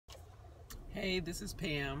Hey, this is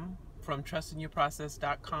Pam from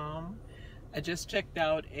trustingyourprocess.com. I just checked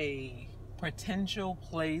out a potential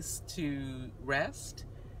place to rest.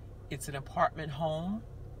 It's an apartment home,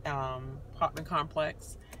 apartment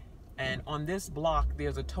complex, and on this block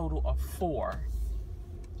there's a total of 4.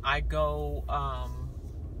 I go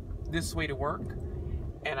this way to work,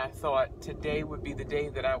 and I thought today would be the day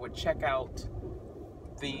that I would check out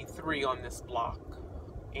the 3 on this block.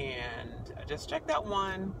 And I just checked out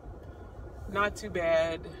one. Not too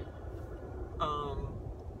bad. I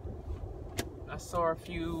saw a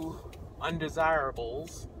few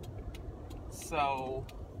undesirables, so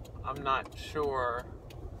I'm not sure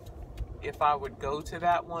if I would go to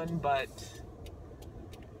that one, but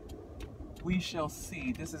we shall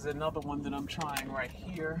see. This is another one that I'm trying right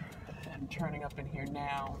here and turning up in here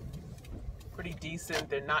now. Pretty decent.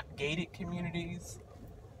 They're not gated communities,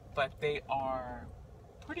 but they are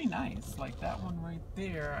pretty nice. Like that one right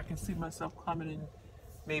there, I can see myself coming in,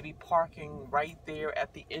 maybe parking right there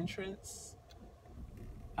at the entrance.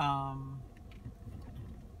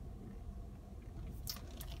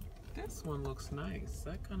 This one looks nice.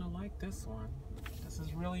 I kind of like this one. This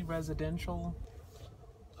is really residential.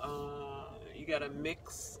 You got a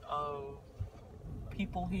mix of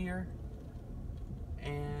people here,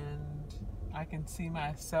 and I can see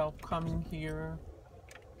myself coming here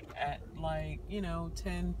at, like,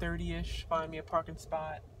 10:30ish, find me a parking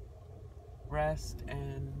spot, rest,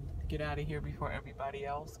 and get out of here before everybody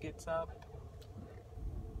else gets up.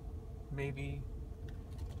 Maybe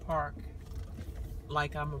park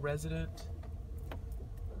like I'm a resident,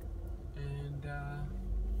 and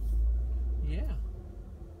yeah.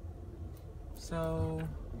 So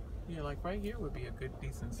yeah, like right here would be a good,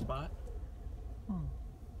 decent spot.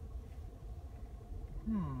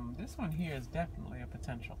 This one here is definitely a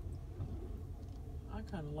potential. I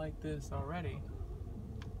kind of like this already.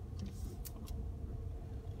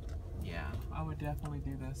 Yeah, I would definitely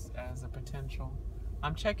do this as a potential.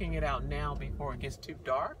 I'm checking it out now before it gets too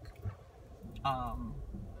dark. And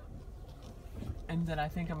then I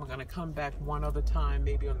think I'm gonna come back one other time,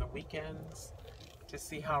 maybe on the weekends, to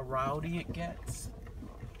see how rowdy it gets.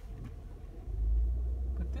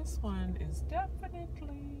 But this one is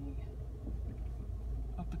definitely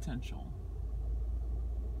a potential.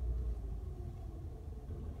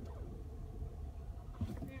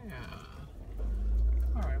 Yeah.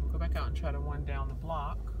 All right, we'll go back out and try the one down the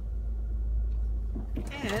block.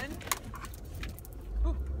 And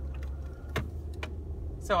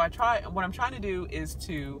so what I'm trying to do is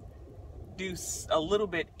to do a little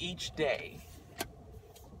bit each day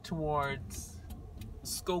towards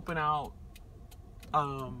scoping out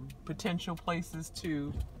potential places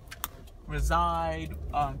to reside.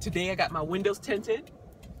 Today I got my windows tinted,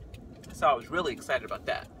 so I was really excited about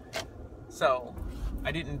that. So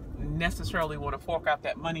I didn't necessarily want to fork out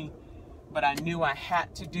that money, but I knew I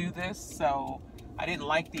had to do this, so I didn't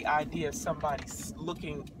like the idea of somebody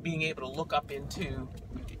being able to look up into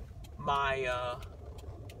my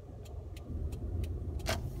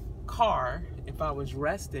car if I was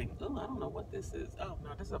resting. Oh, I don't know what this is. Oh,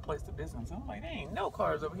 no, this is a place of business. I'm like, there ain't no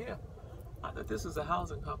cars over here. I thought this was a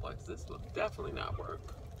housing complex. This will definitely not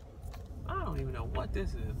work. I don't even know what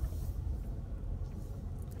this is.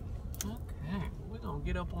 Okay, we're gonna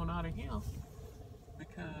get up on out of here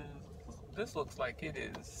because this looks like it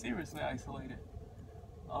is seriously isolated.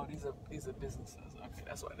 Oh, these are businesses. Okay,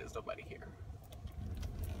 that's why there's nobody here.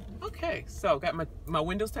 Okay, so got my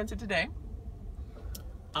windows tinted today.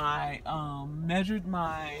 I measured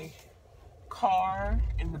my car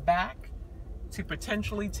in the back to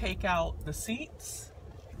potentially take out the seats,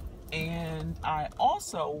 and I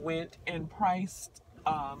also went and priced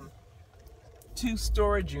 2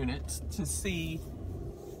 storage units to see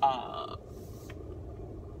a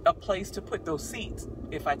place to put those seats.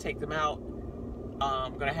 If I take them out,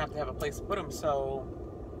 I'm gonna have to have a place to put them. So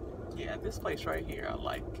yeah, this place right here I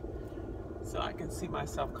like. So I can see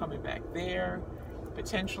myself coming back there,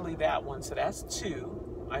 potentially that one. So that's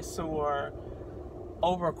 2. I saw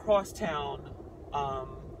over across town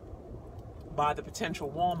by the potential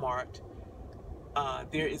Walmart,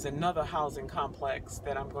 there is another housing complex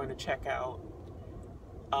that I'm going to check out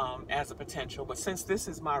as a potential. But since this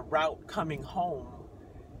is my route coming home,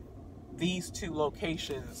 these 2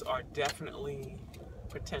 locations are definitely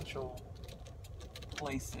potential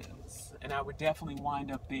places, and I would definitely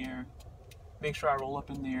wind up there. Make sure I roll up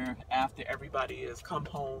in there after everybody has come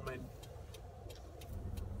home and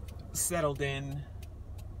settled in.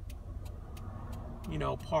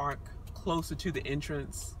 Park closer to the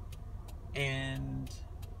entrance, and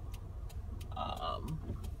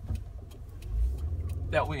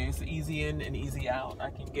That way it's easy in and easy out. I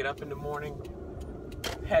can get up in the morning,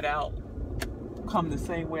 head out, come the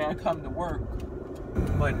same way I come to work.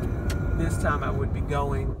 But this time I would be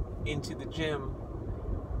going into the gym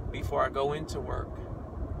before I go into work.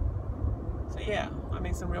 So yeah, I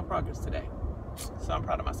made some real progress today. So I'm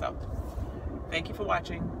proud of myself. Thank you for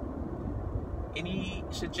watching. Any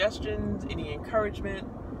suggestions, any encouragement,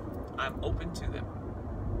 I'm open to them.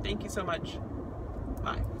 Thank you so much.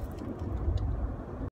 Bye.